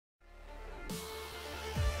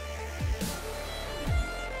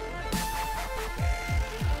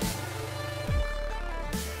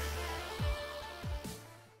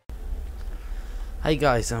Hey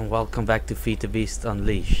guys, and welcome back to FTB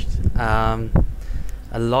Unleashed.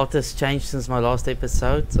 A lot has changed since my last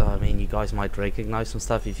episode. I mean, you guys might recognize some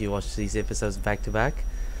stuff if you watch these episodes back to back.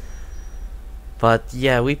 But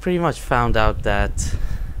yeah, we pretty much found out that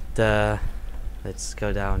let's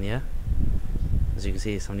go down here. As you can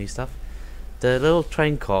see, some new stuff. The little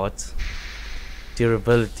train cart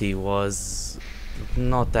durability was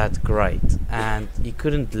not that great, and you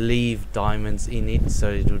couldn't leave diamonds in it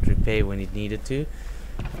so it would repair when it needed to.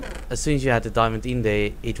 As soon as you had the diamond in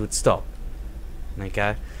there, it would stop.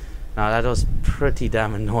 Okay, now that was pretty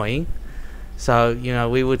damn annoying. So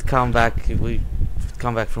we would come back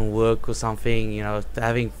from work or something,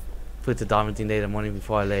 having put the diamond in there the morning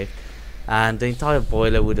before I left, and the entire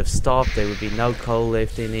boiler would have stopped. There would be no coal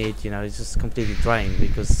left in it. It's just completely drained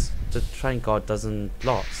because the train cart doesn't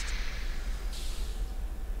last.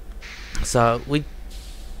 So we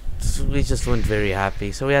just weren't very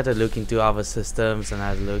happy, so we had to look into other systems and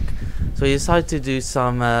had a look. So we decided to do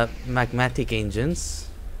some magmatic engines,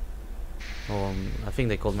 or I think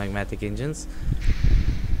they're called magmatic engines,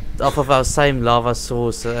 off of our same lava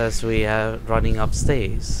source as we have running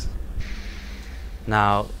upstairs.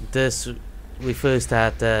 Now we first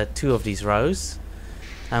had 2 of these rows,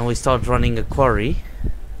 and we started running a quarry.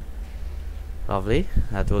 Lovely,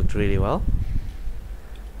 that worked really well.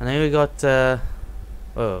 And then we got oh,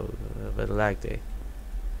 a bit of lag there.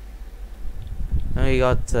 Then we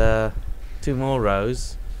got 2 more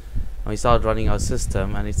rows, and we started running our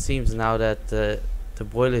system. And it seems now that the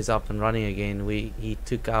boiler is up and running again. He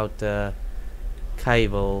took out the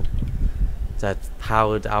cable that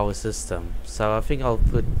powered our system. So I think I'll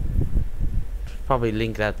probably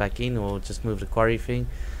link that back in, or just move the quarry thing,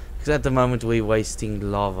 because at the moment we're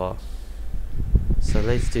wasting lava. So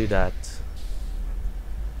let's do that.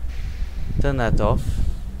 Turn that off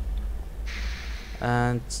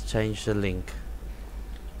and change the link.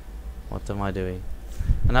 What am I doing?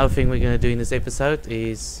 Another thing we're going to do in this episode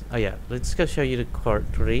is, oh yeah, let's go show you the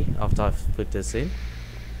quarry after I've put this in.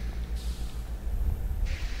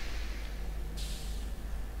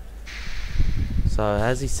 So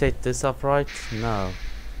has he set this up right? No,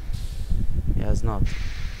 he has not.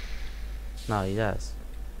 No, he has.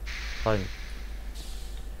 Fine.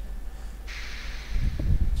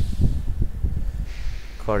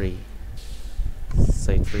 Quarry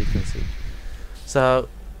set frequency. So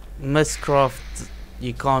Mistcraft,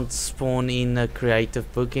 you can't spawn in a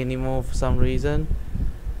creative book anymore for some reason.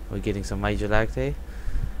 We're getting some major lag there.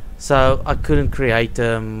 So I couldn't create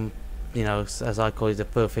as I call it, the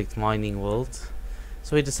perfect mining world.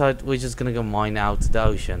 So we decided we're just gonna go mine out the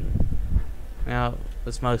ocean.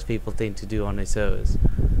 As most people tend to do on their servers.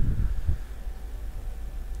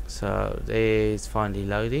 So it's finally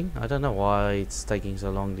loading. I don't know why it's taking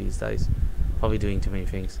so long these days. Probably doing too many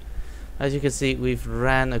things. As you can see, we've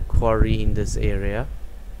ran a quarry in this area.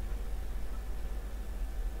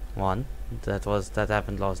 One that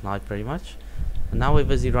happened last night pretty much, and now we're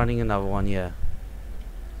busy running another one here.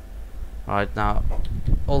 Alright, now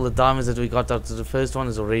all the diamonds that we got out of the first one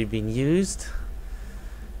has already been used,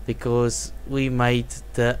 because we made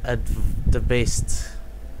the best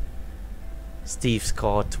Steve's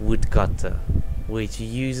cart woodcutter, which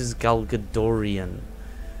uses Galgadorian.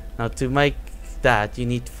 Now to make that you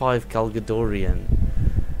need 5 Galgadorian.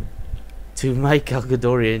 To make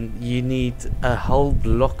Galgadorian you need a whole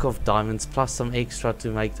block of diamonds plus some extra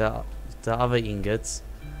to make the other ingots,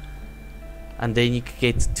 and then you could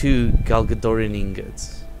get 2 Galgadorian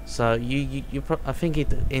ingots. So I think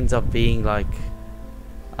it ends up being like,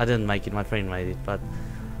 I didn't make it, my friend made it, but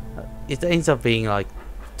it ends up being like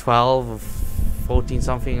 12 or 14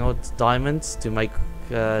 something odd diamonds to make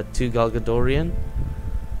 2 Galgadorian.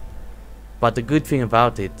 But the good thing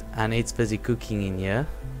about it, and it's busy cooking in here,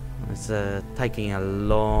 it's taking a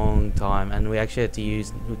long time, and we actually had to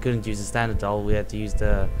we couldn't use the standard dull, we had to use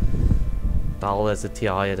the dull as a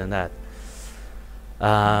tier higher than that.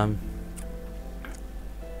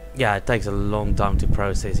 Yeah, it takes a long time to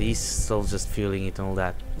process. He's still just fueling it and all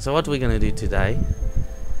that. So what we're gonna do today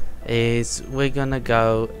is we're gonna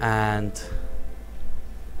go and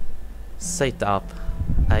set up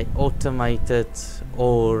a automated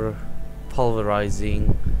ore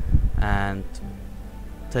pulverizing and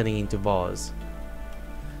turning into bars.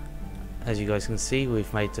 As you guys can see,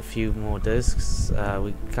 we've made a few more discs.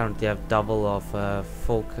 We currently have double of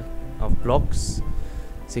 4K of blocks,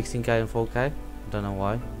 16K and 4K. I don't know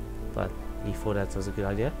why, but he thought that was a good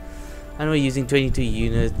idea. And we're using 22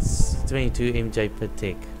 units, 22 MJ per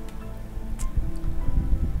tick.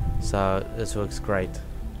 So this works great.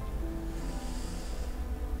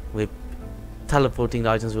 We're teleporting the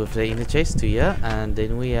items with the inner chest to here, and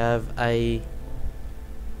then we have a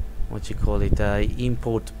what you call it,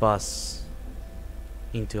 import bus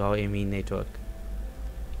into our ME network.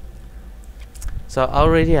 So I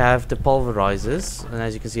already have the pulverizers, and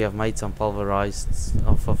as you can see I've made some pulverized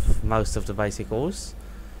of most of the basic ores.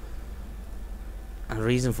 And the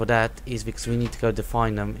reason for that is because we need to go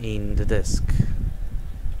define them in the disk.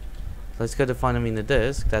 Let's go define them in the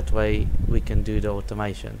disk, that way we can do the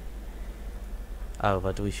automation. Oh,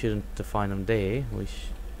 but we shouldn't define them there,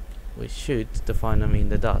 we should define them in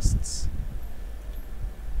the dusts,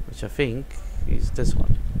 which I think is this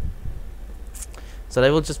one. So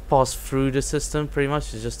they will just pass through the system pretty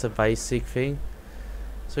much, it's just a basic thing.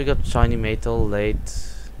 So we got shiny metal, lead,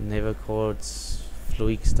 never quartz,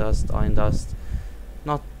 fluix dust, iron dust.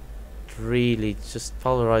 Not really, just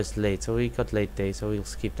pulverized lead, so we got lead there, so we'll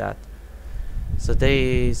skip that. So there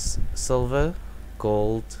is silver,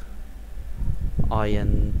 gold,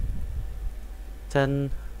 iron,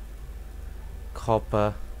 tin,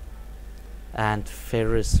 copper and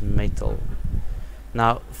ferrous metal.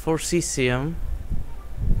 Now for cesium,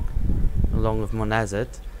 along with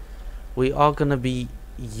monazite, we are gonna be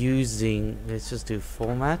using, let's just do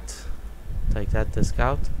format, take that disk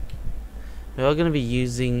out. We are gonna be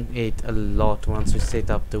using it a lot once we set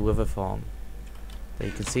up the wither farm. There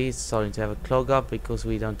you can see it's starting to have a clog up because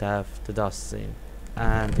we don't have the dust in,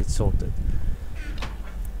 and it's sorted.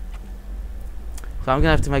 So I'm gonna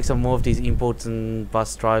have to make some more of these important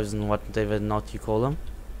bus drives and whatever not you call them.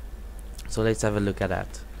 So let's have a look at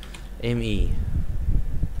that. ME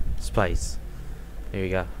space. Here we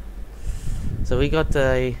go. So we got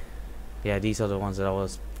a, yeah, these are the ones that I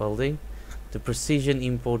was building. The precision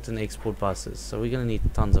import and export buses. So we're gonna need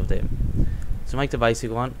tons of them. To make the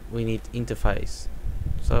basic one, we need interface.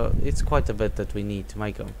 So it's quite a bit that we need to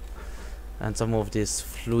make them, and some of this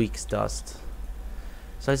fluix dust.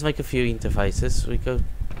 So let's make a few interfaces. We go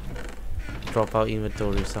drop our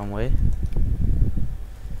inventory somewhere,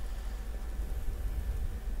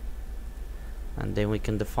 and then we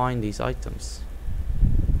can define these items.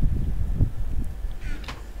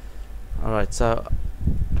 Alright, so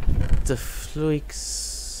the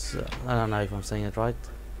fluix, I don't know if I'm saying it right.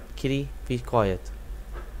 Kitty, be quiet.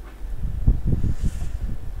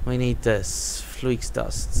 We need this fluix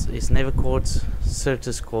dust. It's never quartz,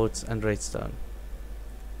 certus quartz and redstone.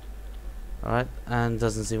 Alright, and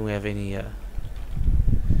doesn't seem we have any here.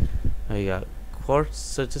 There we go. Quartz,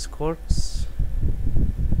 certus quartz,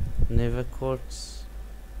 never quartz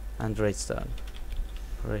and redstone.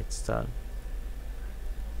 Redstone.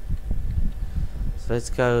 So let's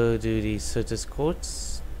go do the certus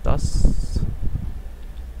quartz dust.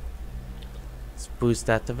 Let's boost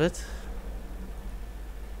that a bit.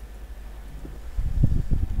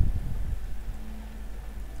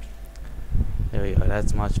 There we go,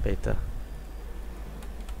 that's much better.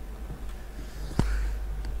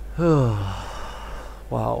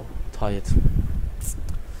 Wow, tired.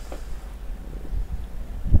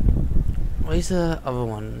 Where's the other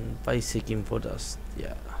one? Basic import dust.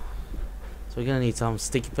 Yeah. So we're gonna need some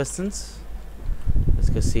sticky pistons. Let's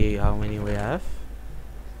go see how many we have.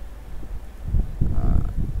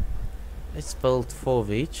 Let's build 4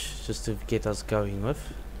 of each just to get us going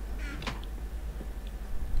with.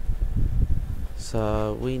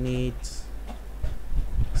 So we need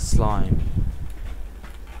slime.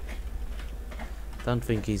 Don't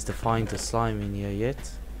think he's defined the slime in here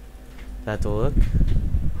yet. That'll work.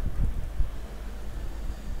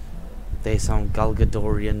 There's some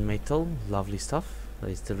Galgadorian metal, lovely stuff.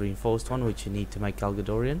 There's the reinforced one which you need to make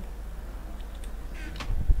Galgadorian.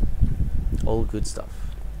 All good stuff.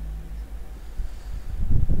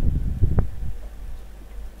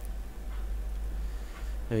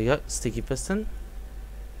 There we go, sticky piston.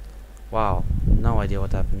 Wow, no idea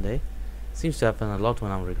what happened there. Seems to happen a lot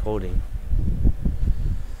when I'm recording.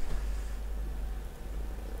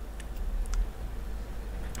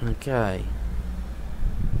 Okay.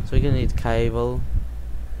 So we're gonna need cable.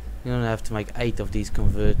 You're gonna have to make 8 of these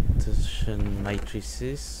conversion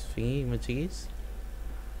matrices thingy majiggies.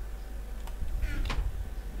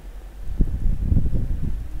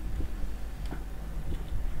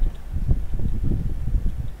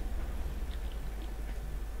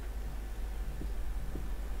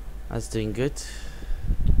 That's doing good.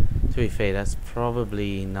 To be fair, that's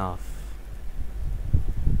probably enough.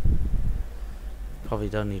 Probably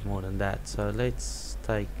don't need more than that. So let's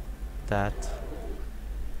take that.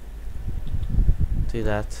 Do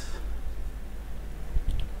that.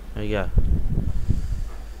 There we go.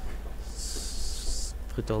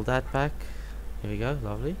 Put all that back. Here we go,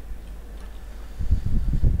 lovely.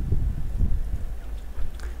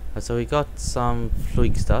 So we got some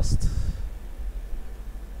fluix dust.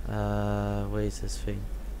 Where is this thing?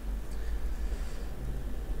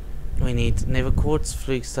 we need never quartz,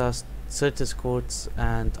 flux dust, Certus quartz,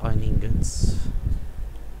 and iron ingots.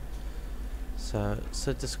 So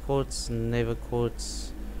Certus quartz, never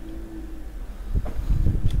quartz,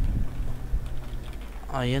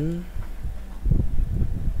 iron.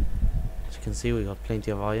 As you can see, we got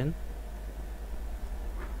plenty of iron.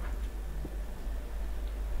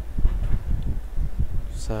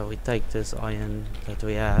 So we take this iron that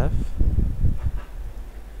we have.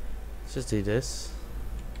 Let's just do this.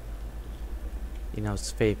 You know,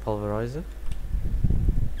 sphere pulverizer.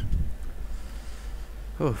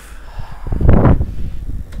 Oof.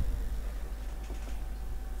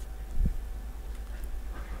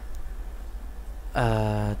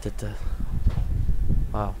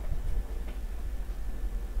 Wow.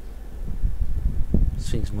 These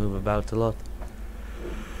things move about a lot.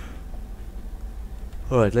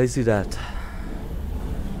 Alright, let's do that.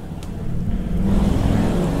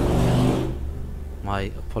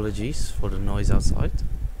 My apologies for the noise outside.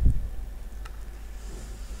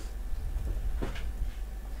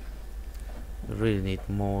 We really need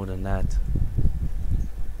more than that.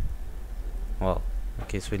 Well, in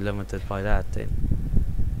case we're limited by that, then.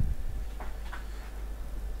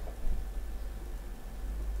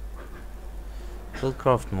 We'll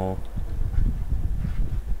craft more.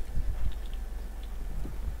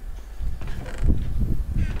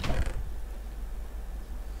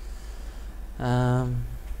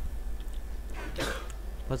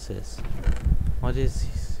 What's this? What is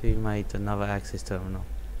he made another access terminal?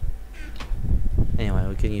 Anyway,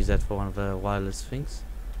 we can use that for one of the wireless things.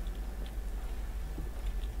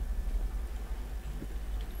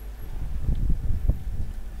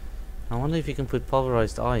 I wonder if you can put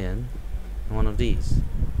pulverized iron in one of these.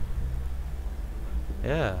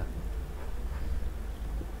 Yeah.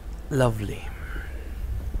 Lovely.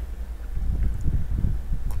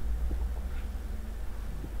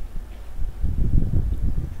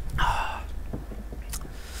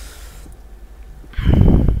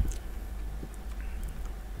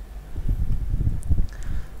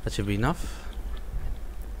 That should be enough.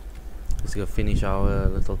 Let's go finish our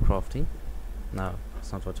little crafting. No,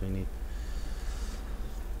 that's not what we need.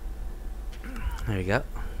 There we go.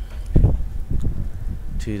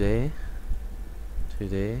 2 there, 2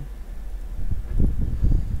 there,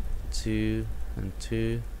 2 and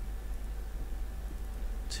 2,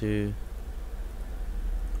 2,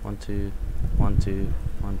 1 2, 1 2,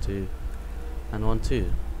 1 2, and 1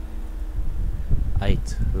 2.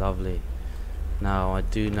 8, lovely. Now I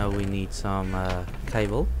do know we need some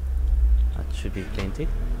cable. That should be plenty.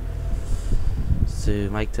 To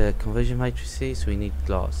make the conversion matrices, we need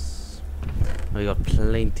glass. We got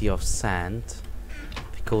plenty of sand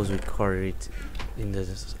because we quarried it in the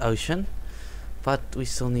ocean, but we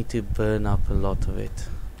still need to burn up a lot of it.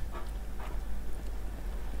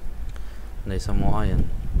 And there's some more iron.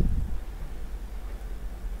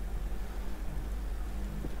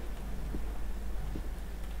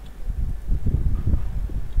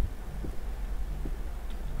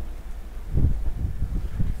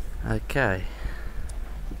 Okay.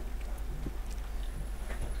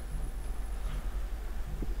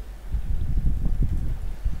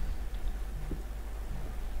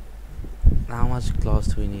 How much glass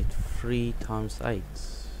do we need? 3 times 8.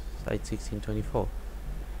 8, 16, 24.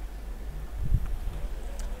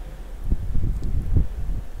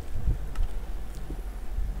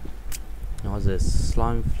 What's this?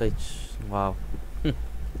 Slime flitch. Wow.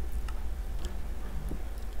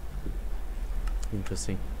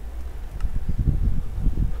 Interesting.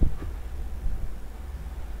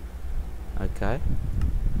 Okay.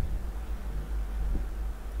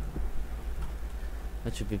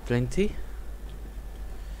 That should be plenty.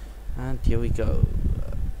 And here we go.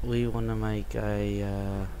 We want to make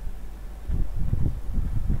a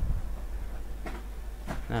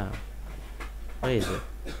no. Where is it?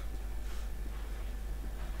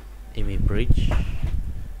 Amy bridge.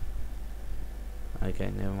 Okay,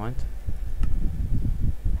 never mind.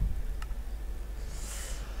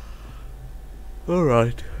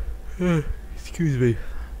 Alright. Excuse me.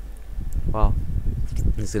 Wow.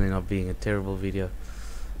 This is ending up being a terrible video.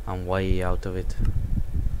 I'm way out of it.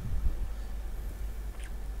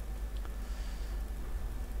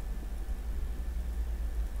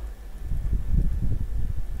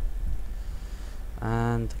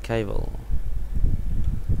 And cable.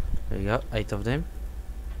 There we go, 8 of them.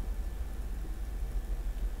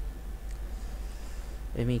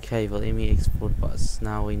 ME cable, ME export bus.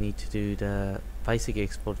 Now we need to do the basic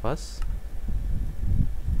export bus.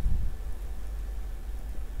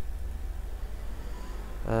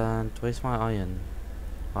 And where's my iron?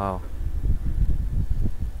 Wow.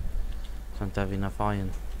 Don't have enough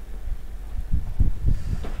iron.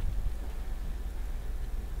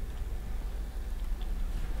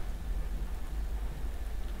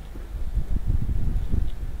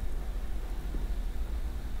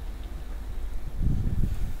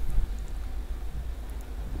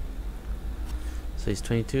 So is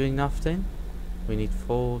 22 enough then? We need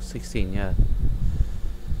 416, yeah.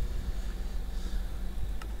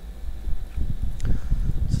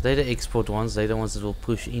 So they're the export ones, they're the ones that will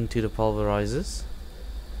push into the pulverizers.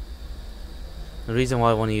 The reason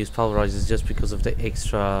why I want to use pulverizers is just because of the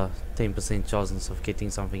extra 10% chance of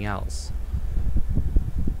getting something else.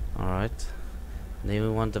 Alright. Then we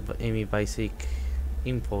want the ME basic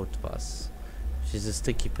import bus, which is a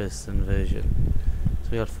sticky piston version. So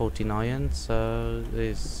we got 49, so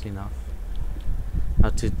there's enough. Now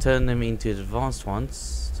to turn them into the advanced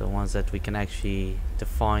ones, the ones that we can actually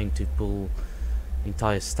define to pull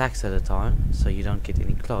entire stacks at a time, so you don't get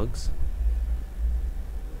any clogs,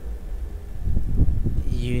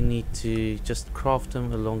 you need to just craft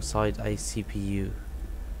them alongside a CPU,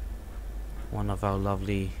 one of our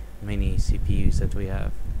lovely mini CPUs that we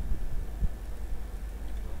have.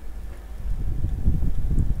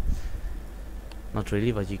 Not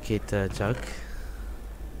really, but you get a joke.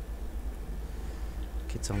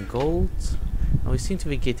 Get some gold. Now we seem to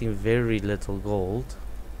be getting very little gold.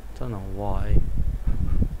 Don't know why.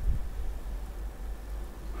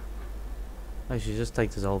 I should just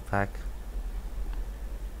take this whole pack.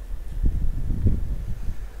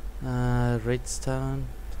 Redstone.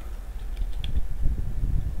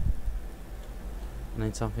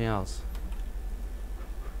 Need something else.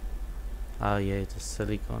 Oh yeah, it's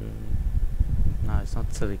silicon. No, it's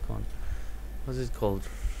not silicon. What's it called?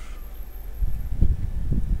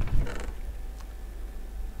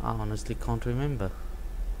 I honestly can't remember.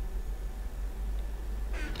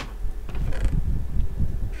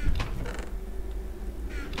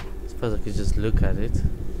 I suppose I could just look at it.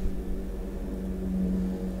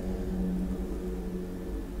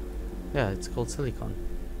 Yeah, it's called silicon.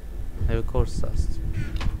 Heavy quartz dust.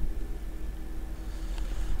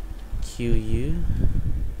 QU.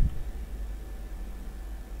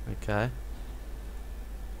 Okay.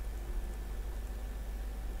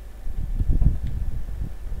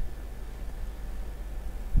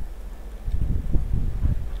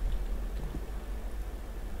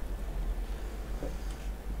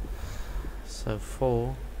 So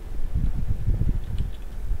 4.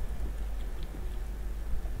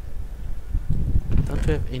 Don't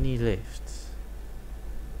we have any left?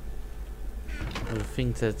 I would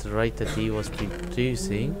think that the rate that he was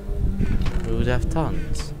producing, we would have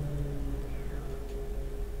tons.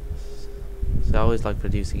 So I always like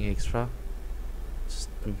producing extra. Just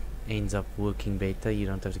ends up working better. You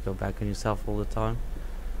don't have to go back on yourself all the time.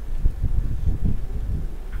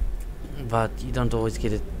 But you don't always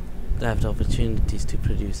get it, have the opportunities to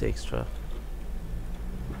produce extra.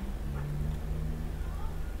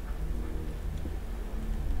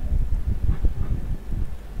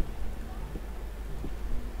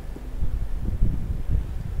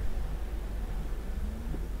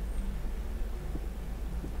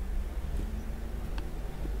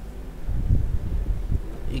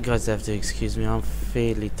 You guys have to excuse me, I'm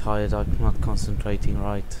fairly tired, I'm not concentrating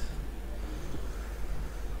right.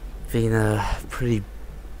 Been a pretty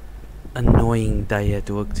annoying day at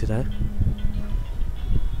work today.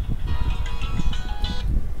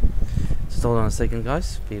 Just hold on a second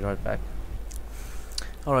guys, be right back.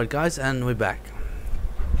 Alright guys, and we're back.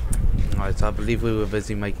 Alright, so I believe we were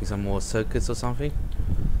busy making some more circuits or something.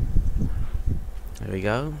 There we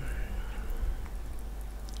go.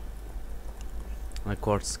 My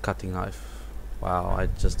quartz cutting knife. Wow, I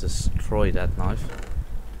just destroyed that knife.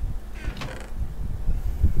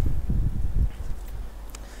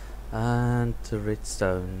 And the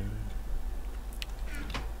redstone.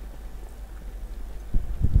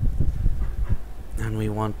 And we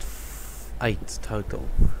want 8 total.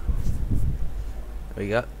 There we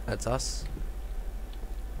go, that's us.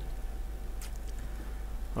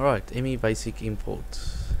 Alright, ME basic import.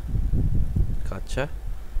 Gotcha.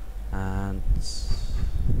 And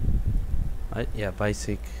right, yeah,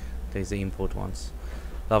 basic, there's the import ones.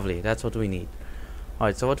 Lovely, that's what we need.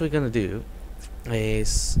 Alright, so what we're gonna do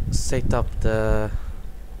is set up the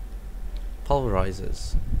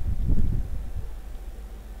pulverizers.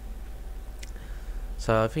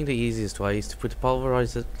 So I think the easiest way is to put the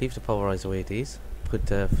pulverizer, leave the pulverizer where it is, put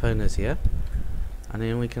the furnace here, and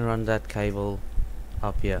then we can run that cable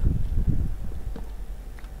up here.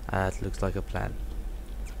 It looks like a plan.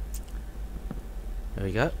 There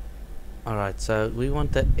we go. Alright, so we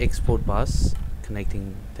want the export bus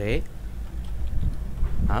connecting there.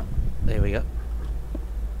 There we go.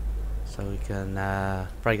 So we can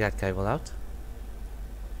break that cable out.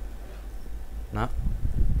 No.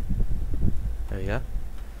 There we go.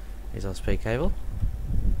 Here's our spare cable.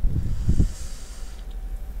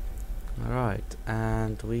 Alright,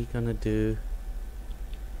 and we're gonna do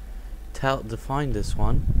define this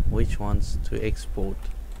one, which ones to export.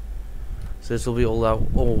 So this will be all our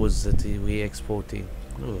ores that we're exporting.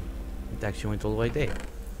 Oh, it actually went all the way there.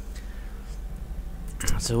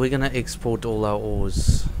 So we're gonna export all our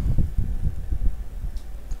ores,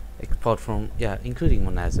 apart from, yeah, including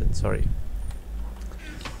monazite, sorry.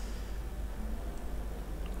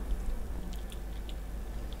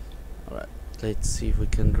 Alright, let's see if we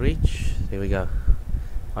can reach. There we go.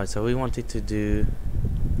 Alright, so we wanted to do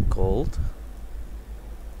gold,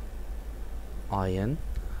 iron,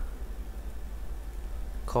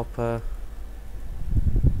 copper,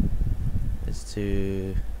 let's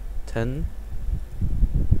do tin.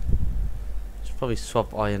 Should probably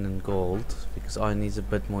swap iron and gold, because iron is a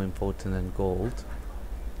bit more important than gold,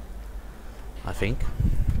 I think.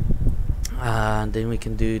 And then we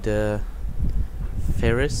can do the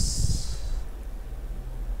ferrous.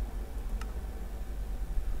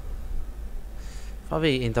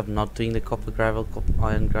 Probably end up not doing the copper gravel,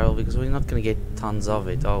 iron gravel, because we're not going to get tons of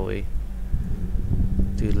it, are we?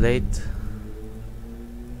 Do lead,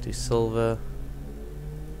 do silver,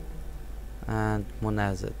 and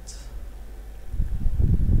monazite.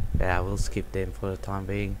 Yeah, we'll skip them for the time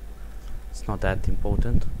being. It's not that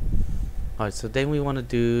important. Alright, so then we want to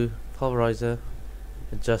do pulverizer,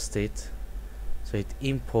 adjust it so it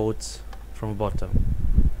imports from bottom.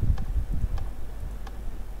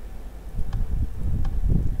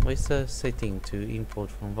 Where's the setting to import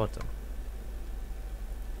from bottom?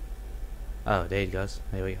 Oh, there it goes.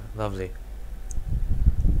 There we go. Lovely.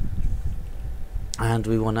 And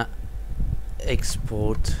we want to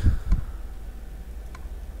export.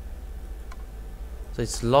 So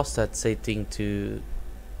it's lost that setting to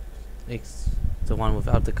the one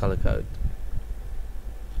without the color code.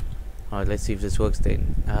 Alright, let's see if this works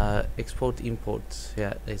then. Export, import.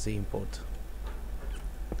 Yeah, there's the import.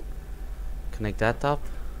 Connect that up.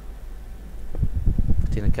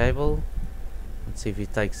 Put in a cable. Let's see if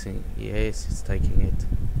it takes it. Yes, it's taking it.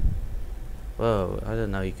 Whoa, I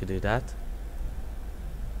didn't know you could do that.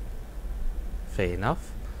 Fair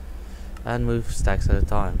enough. And move stacks at a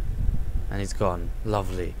time. And it's gone.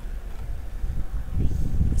 Lovely.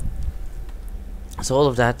 So all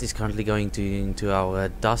of that is currently going into our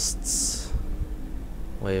dusts,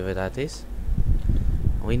 wherever that is.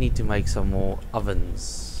 We need to make some more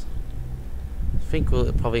ovens. I think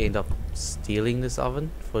we'll probably end up stealing this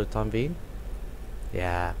oven for the time being.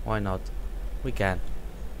 Yeah, why not? We can.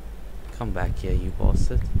 Come back here, you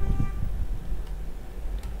bastard.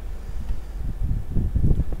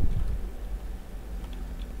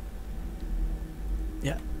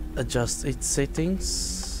 Yeah, adjust its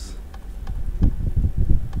settings.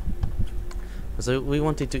 So we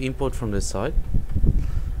wanted to import from this side,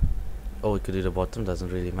 or we could do the bottom, doesn't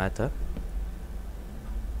really matter.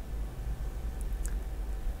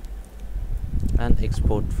 And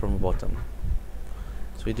export from bottom.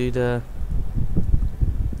 So we do the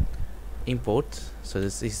import. So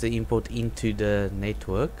this is the import into the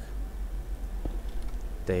network.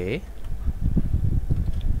 There.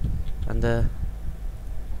 And the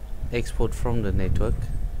export from the network.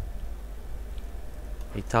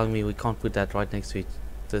 You're telling me we can't put that right next to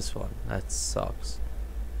this one. That sucks.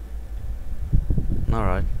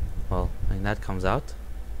 Alright. Well, I mean, that comes out.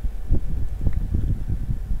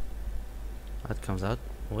 That comes out.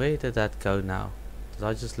 Where did that go now? Did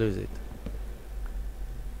I just lose it?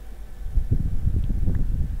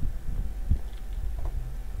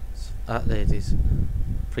 There it is.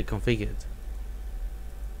 Pre-configured.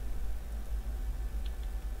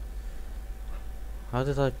 How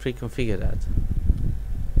did I pre-configure that?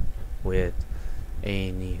 Weird.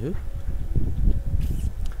 Anywho.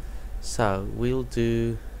 So we'll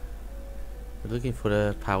do. We're looking for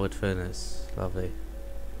the powered furnace. Lovely.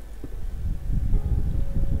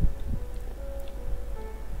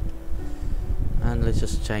 And let's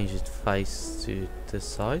just change its face to this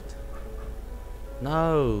side.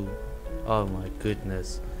 No! Oh my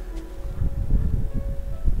goodness.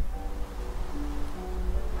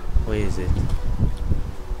 Where is it?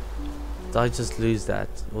 Did I just lose that?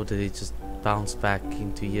 Or did it just bounce back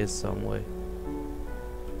into here somewhere?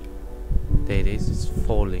 There it is, it's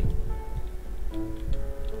falling.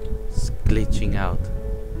 It's glitching out.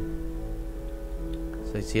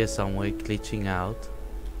 So it's here somewhere, glitching out.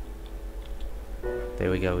 There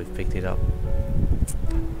we go, we've picked it up.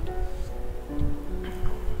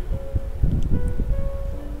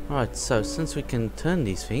 Alright, so since we can turn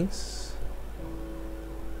these things,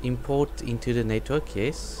 import into the network,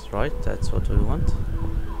 yes, right, that's what we want.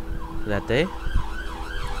 Put that there.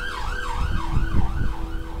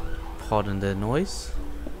 Pardon the noise.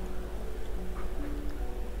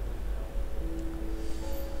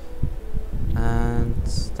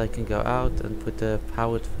 they can go out and put the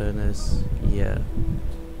powered furnace here.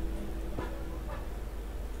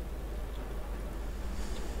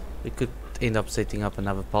 We could end up setting up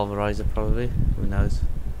another pulverizer probably, who knows.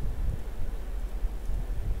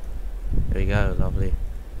 There we go, lovely.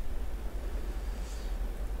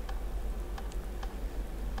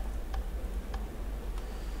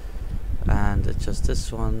 And adjust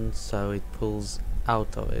this one so it pulls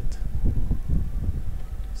out of it.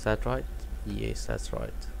 Is that right? Yes, that's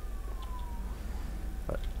right.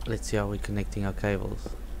 Right, let's see how we're connecting our cables.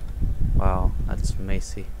 Wow, that's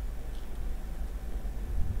messy.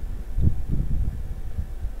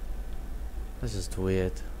 That's just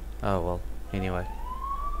weird. Oh well, anyway.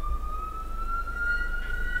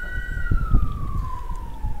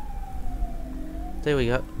 There we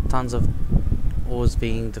go, tons of ores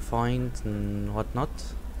being defined and whatnot.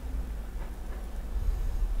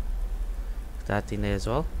 Put that in there as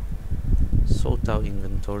well. Sort our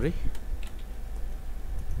inventory.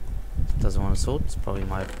 Doesn't want to sort, it's probably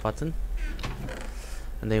my button.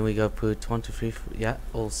 And then we go put 1, 2, 3, 4, yeah,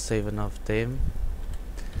 all 7 of them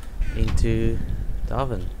into the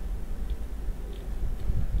oven.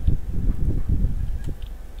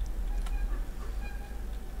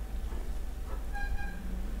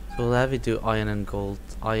 So we'll have it do iron and gold.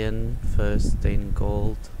 Iron first, then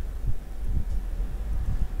gold,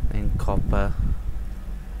 then copper,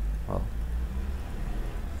 well,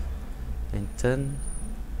 then tin,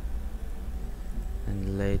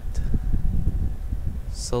 and lead,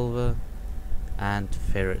 silver, and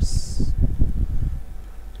ferrous.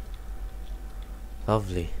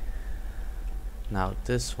 Lovely. Now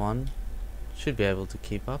this one should be able to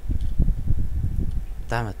keep up.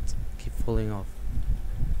 Damn it, keep falling off.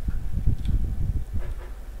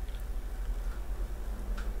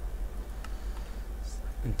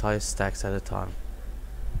 Entire stacks at a time.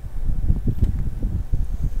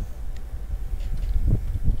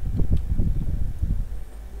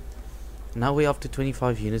 Now we're up to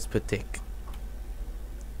 25 units per tick.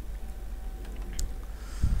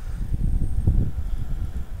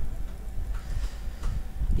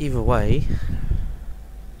 Either way,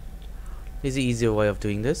 there's an easier way of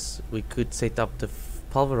doing this. We could set up the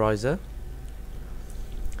pulverizer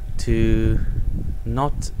to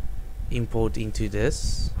not import into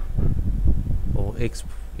this, or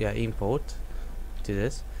import to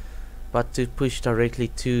this, but to push directly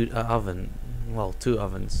to an oven. Well, 2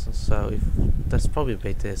 ovens. So if that's probably a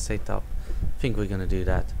better setup. I think we're gonna do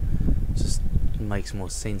that. Just makes more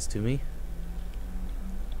sense to me.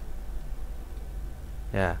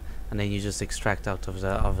 Yeah, and then you just extract out of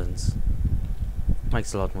the ovens.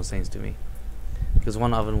 Makes a lot more sense to me, because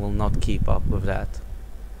one oven will not keep up with that.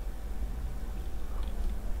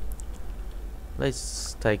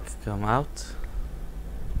 Let's come out.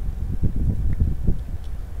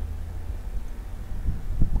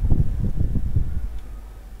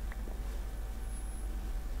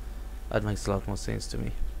 That makes a lot more sense to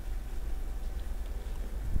me.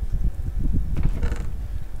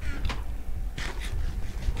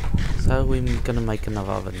 So we're gonna make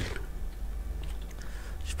another oven.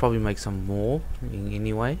 Should probably make some more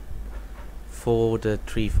anyway for the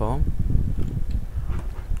tree farm,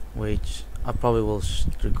 which I probably will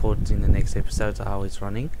record in the next episode how it's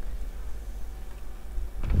running.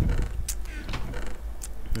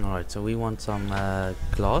 Alright, so we want some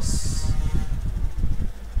glass.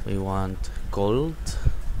 We want gold.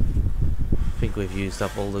 I think we've used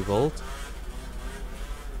up all the gold.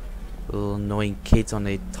 Little annoying kids on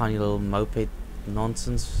their tiny little moped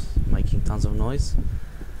nonsense, making tons of noise.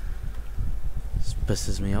 This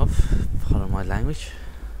pisses me off, pardon my language.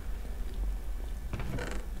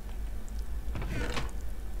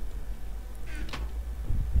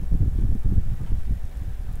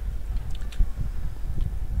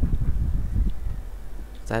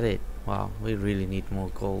 Is that it? Wow, we really need more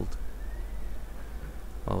gold.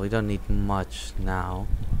 Well, we don't need much now,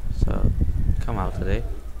 so come out today.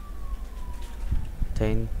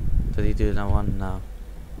 10, did he do another one? No.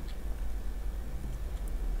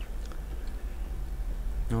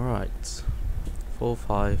 Alright, 4,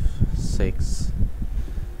 5, 6,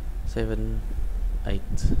 7, 8,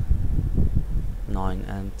 9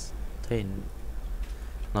 and 10.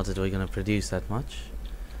 Not that we're gonna produce that much.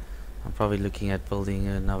 I'm probably looking at building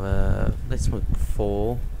another, let's make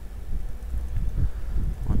 4.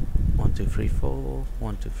 1, 2, 3, 4,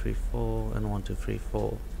 1, 2, 3, 4, and 1, 2, 3,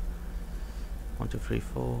 4. 1, 2, 3,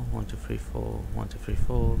 4, 1, 2, 3, 4, 1, 2, 3,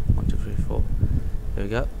 4, 1, 2, 3, 4. There we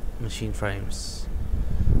go, machine frames.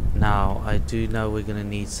 Now, I do know we're gonna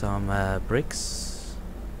need some bricks,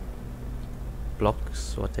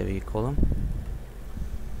 blocks, whatever you call them.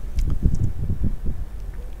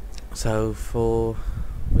 So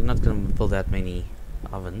we're not going to build that many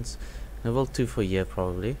ovens. We'll build 2 for a year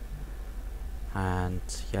probably, and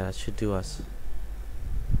yeah, that should do us.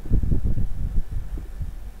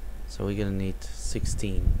 So we're gonna need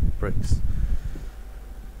 16 bricks.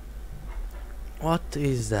 What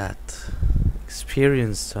is that?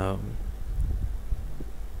 Experience zone.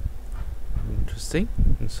 Interesting.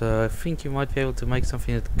 So I think you might be able to make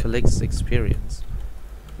something that collects experience.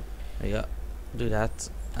 Yeah, do that.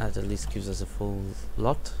 That at least gives us a full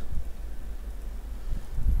lot.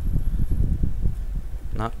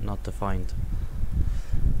 No, not defined.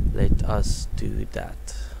 Let us do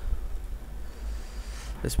that.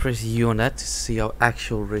 Let's press U on that to see our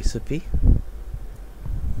actual recipe.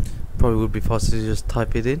 Probably would be faster to just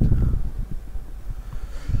type it in.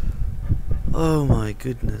 Oh my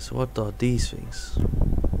goodness, what are these things?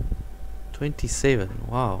 27,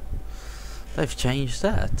 wow. They've changed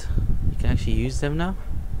that. You can actually use them now.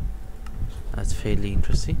 That's fairly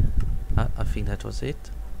interesting. I think that was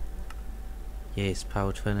it. Yes,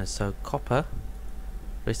 powered furnace. So copper,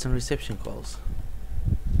 rest and reception coils.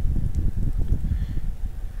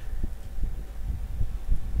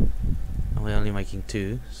 And we're only making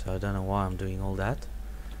 2, so I don't know why I'm doing all that.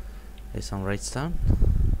 There's some redstone.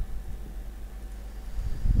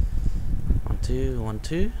 1, 2, 1,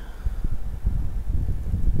 2.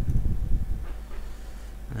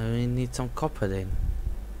 And we need some copper then.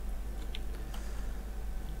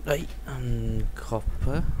 Right,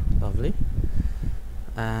 copper, lovely.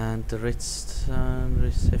 And the redstone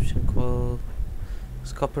reception coil.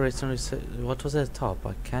 Was copper redstone what was at the top?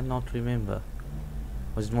 I cannot remember.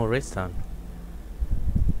 Was it more redstone?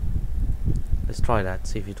 Let's try that,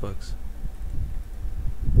 see if it works.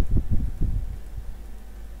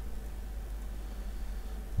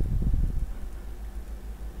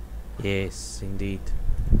 Yes, indeed.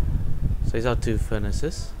 So these are 2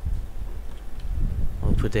 furnaces.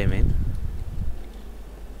 We'll put them in.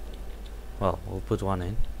 Well, we'll put 1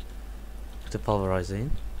 in. Put the pulverizer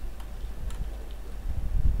in.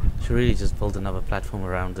 Should really just build another platform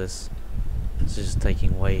around this. It's just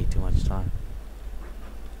taking way too much time.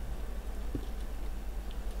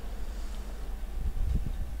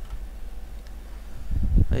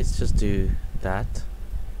 Let's just do that.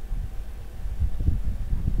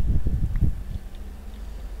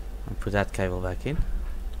 And put that cable back in.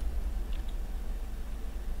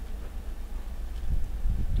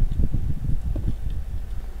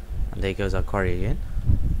 And there goes our quarry again.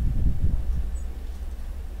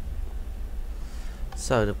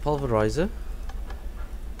 So the pulverizer,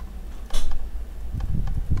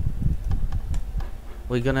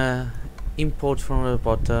 we're gonna import from the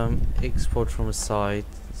bottom, export from the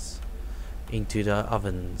sides into the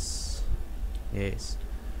ovens. Yes.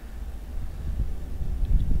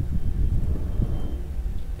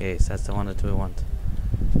 Yes, that's the one that we want.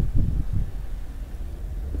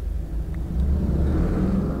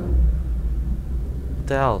 What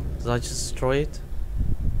the hell? Did I just destroy it?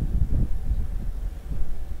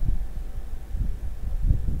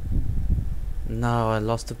 No, I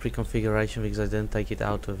lost the pre-configuration because I didn't take it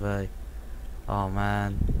out of a... Oh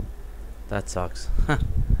man, that sucks.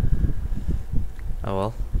 Oh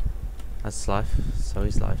well, that's life, so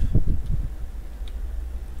is life.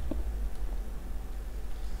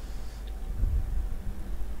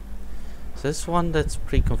 So this one that's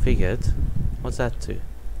pre-configured, what's that to?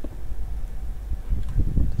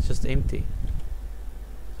 It's just empty.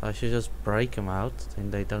 So I should just break them out,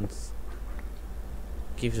 then they don't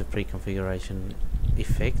give the pre-configuration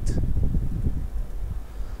effect.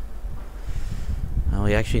 And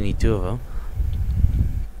we actually need 2 of them.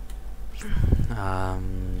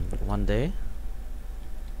 One there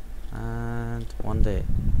and one there.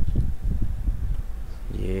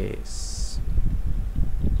 Yes.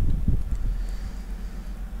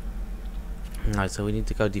 Alright, so we need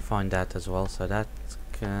to go define that as well. So that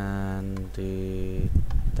can do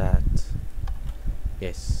that.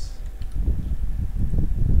 Yes.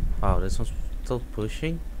 Wow, this one's still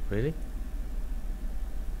pushing? Really?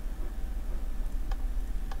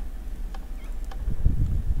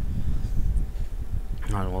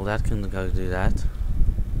 Alright, well that can go do that.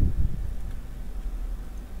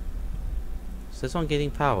 Is this one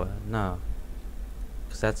getting power? No.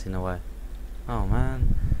 Because that's in the way. Oh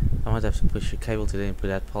man. I might have to push a cable to there and put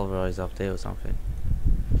that pulverizer up there or something.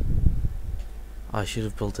 Oh, I should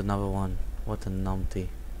have built another one. What a numpty.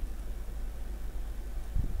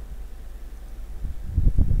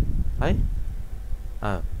 Hey?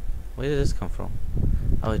 Oh. Where did this come from?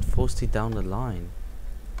 Oh, it forced it down the line.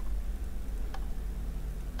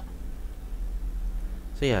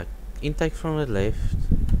 So yeah, intake from the left.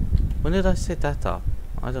 When did I set that up?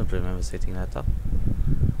 I don't remember setting that up.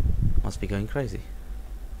 Must be going crazy.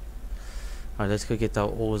 Alright, let's go get our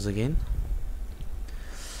ores again.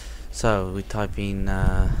 So we type in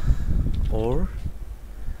ore,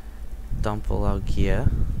 dump all our gear,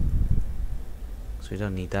 so we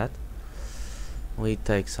don't need that. We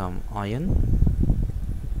take some iron,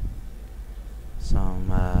 some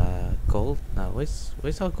gold. No,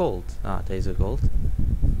 where's our gold? Ah, there's a gold.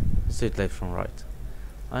 Let's do it left from right.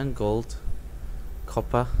 Iron, gold,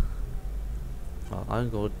 copper. Well, iron,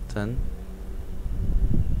 gold, tin,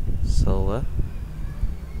 silver,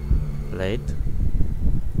 lead.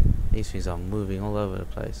 These things are moving all over the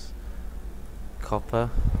place. Copper,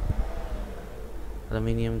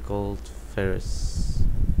 aluminium, gold, ferrous.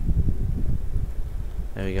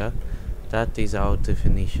 There we go. That is our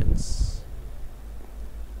definitions.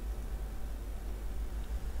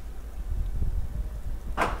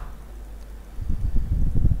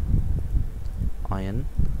 Iron,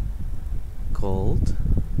 gold,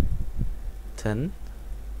 tin,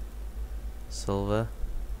 silver,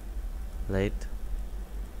 lead,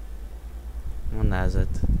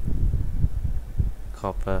 monazite,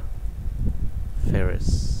 copper,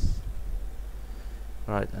 ferrous.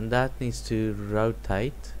 Right, and that needs to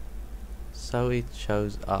rotate so it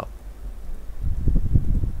shows up.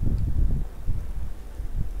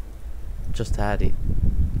 Just add it.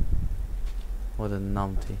 What a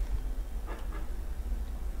numpty.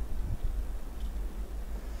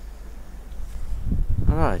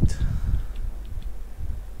 Alright.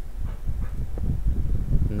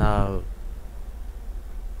 Now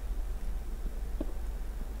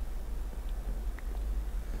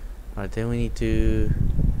right, then we need to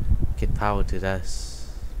get power to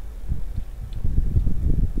this.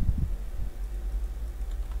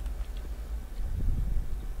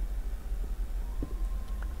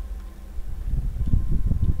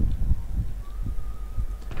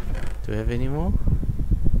 Do we have any more?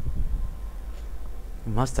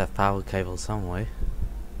 We must have power cable somewhere.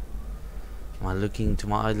 Am I looking to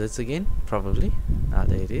my eyelets again? Probably. Ah,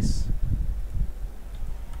 there it is.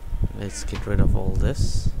 Let's get rid of all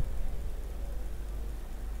this.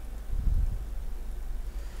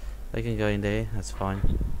 They can go in there, that's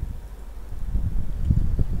fine.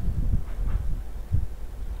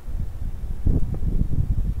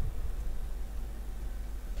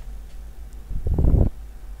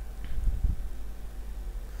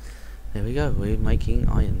 There we go, we're making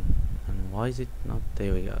iron. And why is it not?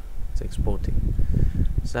 There we go, it's exporting.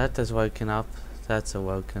 So that has woken up, that's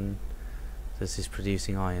awoken. This is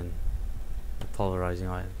producing iron, pulverizing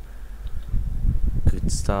iron. Good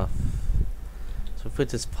stuff. So put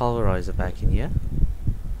this pulverizer back in here.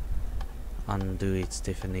 Undo its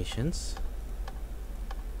definitions.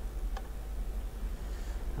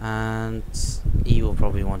 And E will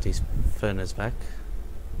probably want his furnace back.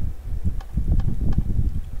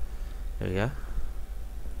 There we go.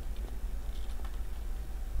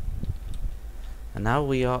 And now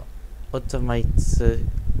we are automatically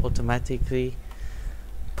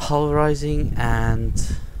pulverizing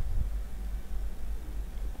and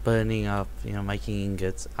burning up, you know, making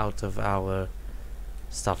ingots out of our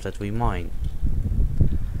stuff that we mine.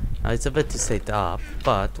 Now it's a bit to set up,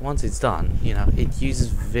 but once it's done, you know, it uses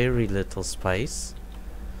very little space.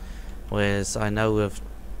 Whereas I know with,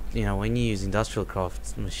 you know, when you use industrial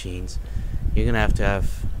craft machines, you're gonna have to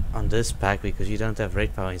have on this pack, because you don't have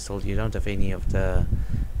red power installed, you don't have any of the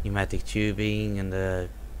pneumatic tubing and the,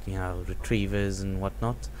 you know, retrievers and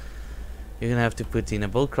whatnot. You're gonna have to put in a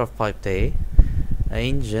bullcraft pipe there, an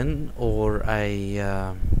engine or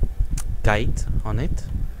a gate on it,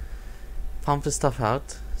 pump the stuff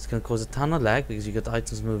out. It's gonna cause a ton of lag because you got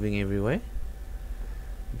items moving everywhere.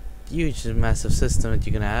 Huge massive system that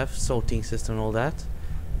you're gonna have, sorting system and all that.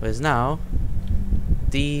 Whereas now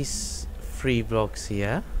these 3 blocks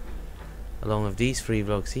here along with these 3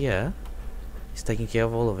 blocks here is taking care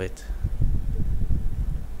of all of it.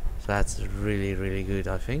 So that's really good,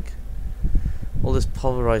 I think. All this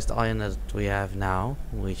pulverized iron that we have now,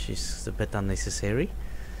 which is a bit unnecessary,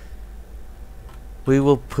 we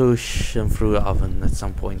will push them through an oven at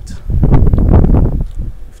some point.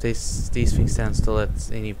 If these things stand still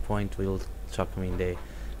at any point, we'll chuck them in there.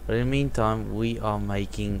 But in the meantime, we are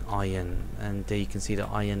making iron, and there you can see the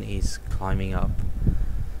iron is climbing up.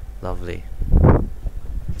 Lovely.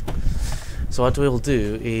 So what we'll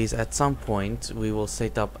do is at some point we will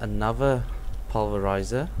set up another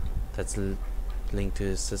pulverizer that's linked to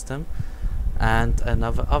the system and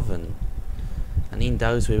another oven, and in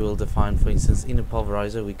those we will define, for instance, in a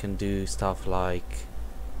pulverizer we can do stuff like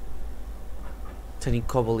turning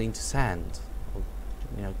cobble into sand, or,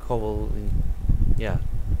 you know, cobble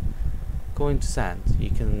cobble into sand. You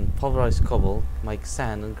can pulverize cobble, make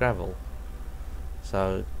sand and gravel.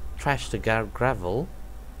 So trash the gravel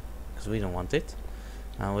because we don't want it.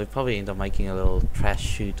 We'll probably end up making a little trash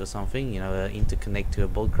chute or something, you know, interconnect to a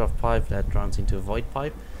Buildcraft pipe that runs into a void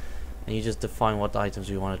pipe, and you just define what items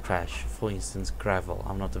you want to trash. For instance, gravel.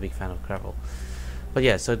 I'm not a big fan of gravel, but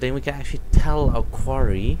yeah. So then we can actually tell our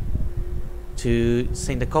quarry to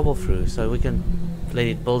send the cobble through, so we can let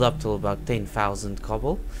it build up till about 10,000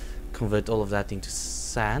 cobble, convert all of that into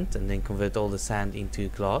sand, and then convert all the sand into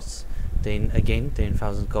glass, then again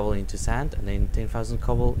 10,000 cobble into sand, and then 10,000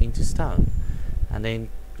 cobble into stone, and then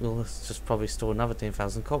we'll just probably store another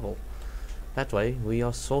 10,000 cobble. That way we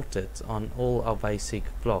are sorted on all our basic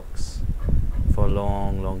blocks for a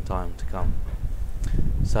long time to come.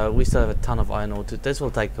 So we still have a ton of iron ore. This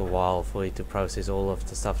will take a while for it to process all of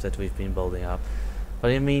the stuff that we've been building up,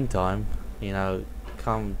 but in the meantime, you know,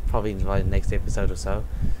 come probably in the next episode or so,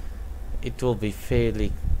 it will be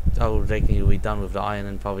fairly, I would reckon you'll be done with the iron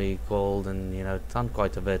and probably gold, and you know, done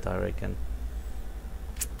quite a bit, I reckon.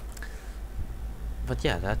 But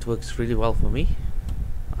yeah, that works really well for me.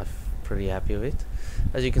 I'm pretty happy with it.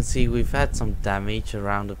 As you can see, we've had some damage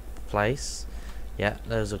around the place. Yeah,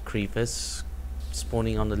 those are creepers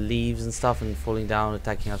spawning on the leaves and stuff and falling down,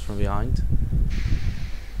 attacking us from behind.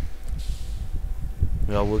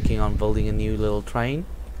 We are working on building a new little train.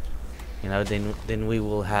 You know, then we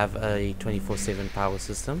will have a 24/7 power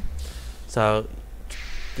system. So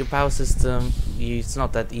your power system, it's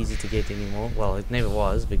not that easy to get anymore. Well, it never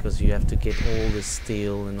was, because you have to get all the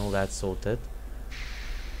steel and all that sorted.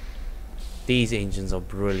 These engines are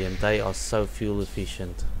brilliant. They are so fuel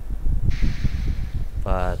efficient.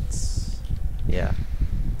 But yeah,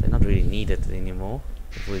 they're not really needed anymore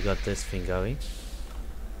if we got this thing going.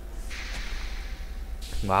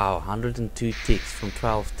 Wow, 102 ticks from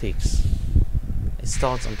 12 ticks. It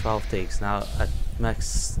starts on 12 ticks. Now at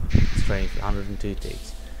max strength, 102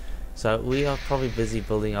 ticks. So we are probably busy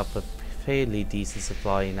building up a fairly decent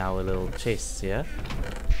supply in our little chests here.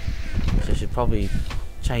 So I should probably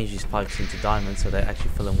change these pipes into diamonds so they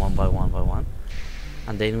actually fill in one by one.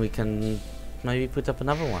 And then we can maybe put up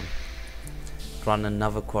another one. Run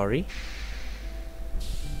another quarry.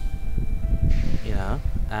 You know,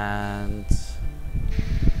 and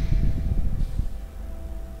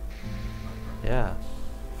yeah,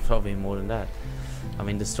 probably more than that. I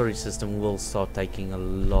mean, the storage system will start taking a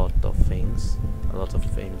lot of things, a lot of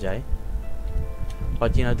MJ.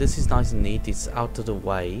 But you know, this is nice and neat. It's out of the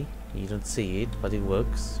way. You don't see it, but it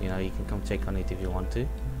works. You know, you can come check on it if you want to.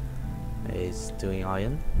 It's doing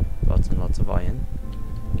iron, lots and lots of iron.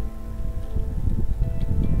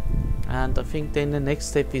 And I think then the next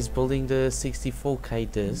step is building the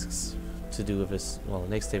 64K discs to do with this. Well,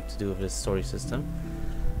 next step to do with this storage system.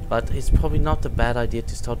 But it's probably not a bad idea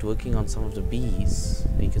to start working on some of the bees.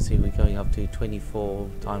 You can see we're going up to 24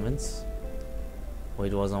 diamonds. Well,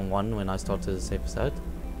 it was on 1 when I started this episode.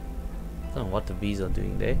 I don't know what the bees are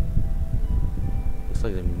doing there. Looks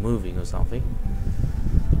like they're moving or something.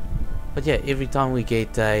 But yeah, every time we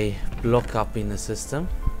get a block up in the system,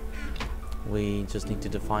 we just need to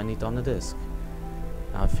define it on the disk.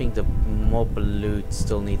 Now, I think the mob loot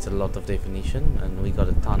still needs a lot of definition, and we got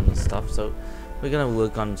a ton of stuff, so we're gonna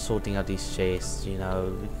work on sorting out these chests. You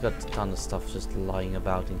know, we got a ton of stuff just lying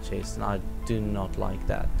about in chests, and I do not like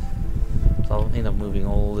that. So I'll end up moving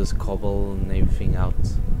all this cobble and everything out,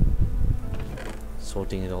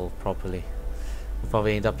 sorting it all properly. We'll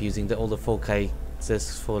probably end up using all the 4K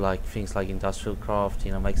discs for like things like industrial craft,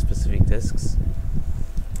 you know, make specific discs.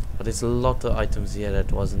 But there's a lot of items here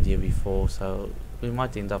that wasn't here before, so we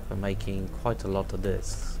might end up making quite a lot of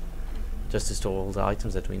discs just to store all the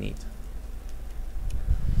items that we need.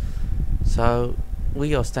 So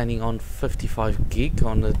we are standing on 55 gig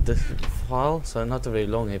on the disk file, so not a very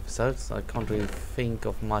long episode. So I can't really think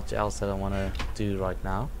of much else that I want to do right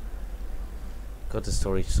now. Got the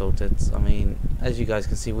storage sorted. I mean, as you guys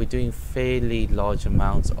can see, we're doing fairly large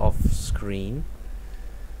amounts off screen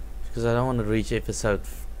because I don't want to reach episode,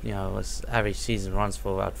 you know, as average season runs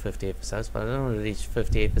for about 50 episodes, but I don't want to reach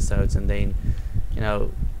 50 episodes and then, you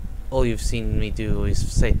know, all you've seen me do is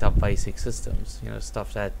set up basic systems, you know,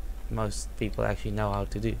 stuff that most people actually know how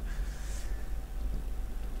to do.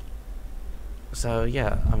 So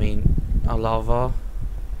yeah, I mean, our lava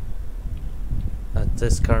at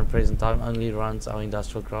this current present time only runs our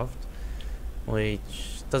industrial craft,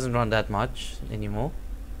 which doesn't run that much anymore.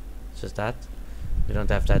 It's just that we don't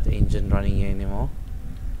have that engine running here anymore.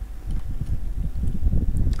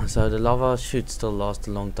 So the lava should still last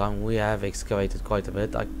a long time. We have excavated quite a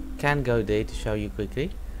bit. I can go there to show you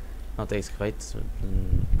quickly. Not excavate,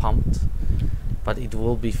 pumped. but it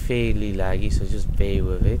will be fairly laggy, so just bear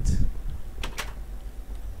with it.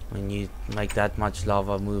 When you make that much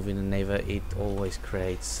lava move in a neva, it always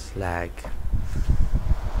creates lag.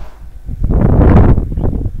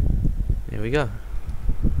 Here we go.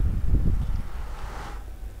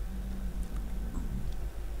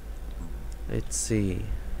 Let's see.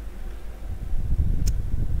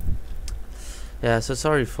 Yeah, so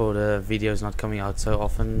sorry for the videos not coming out so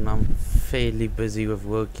often. I'm fairly busy with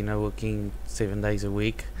work, you know, working 7 days a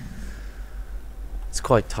week. It's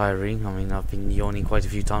quite tiring. I mean, I've been yawning quite a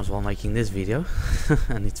few times while making this video.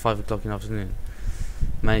 And it's 5 o'clock in the afternoon.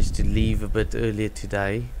 Managed to leave a bit earlier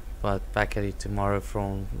today, but back at it tomorrow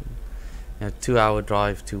from, 2-hour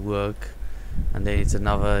drive to work. And then it's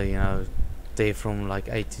another, day from like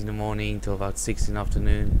 8 in the morning till about 6 in the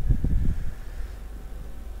afternoon.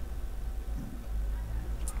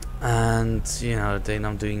 And then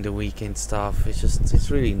I'm doing the weekend stuff.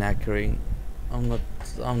 It's really knackering. I'm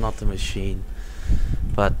not a machine,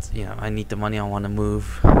 but I need the money. I want to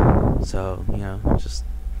move, so just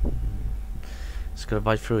gotta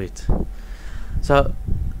bite through it. So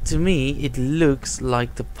to me it looks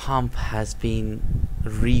like the pump has been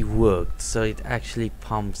reworked, so it actually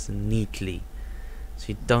pumps neatly, so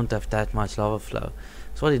you don't have that much lava flow.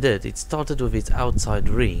 So what it did, it started with its outside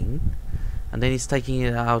ring, and then it's taking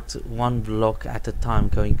it out one block at a time,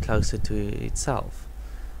 going closer to itself.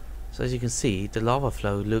 So as you can see, the lava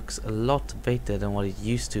flow looks a lot better than what it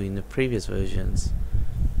used to in the previous versions.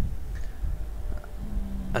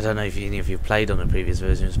 I don't know if any of you played on the previous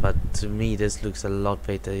versions, but to me this looks a lot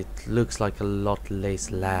better. It looks like a lot less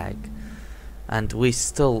lag. And we're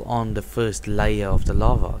still on the first layer of the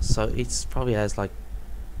lava, so it's probably has like,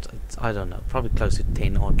 I don't know, probably close to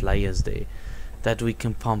 10 odd layers there that we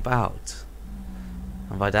can pump out.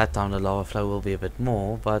 And by that time the lava flow will be a bit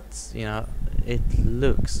more, but it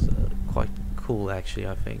looks quite cool actually,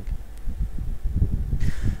 I think.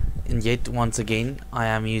 And yet once again I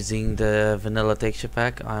am using the vanilla texture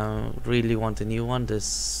pack. I really want a new one.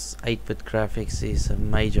 This 8-bit graphics is a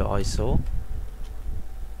major eyesore,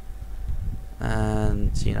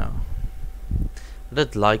 and I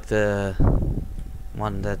did like the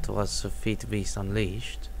one that was FTB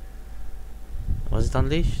Unleashed. Was it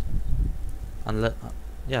Unleashed?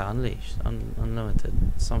 Yeah, Unleashed, Unlimited,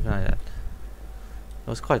 something like that. It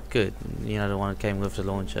was quite good, the one that came with the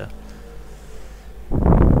launcher.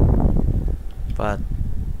 But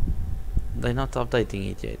they're not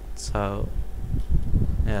updating it yet, so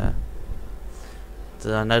yeah.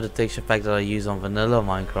 I know the texture pack that I use on vanilla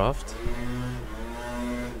Minecraft.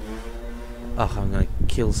 Oh, I'm gonna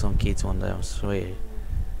kill some kids one day, I swear.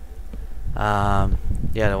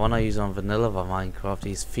 Yeah, the one I use on vanilla Minecraft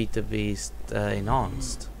is FTB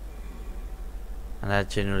Enhanced, and that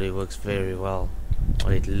generally works very well.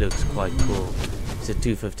 Well, it looks quite cool. It's a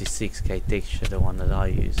 256k texture, the one that I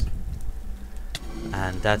use,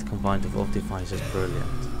 and that combined with Optifine is just brilliant.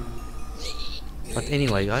 But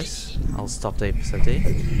anyway guys, I'll stop the episode there.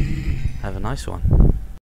 Have a nice one.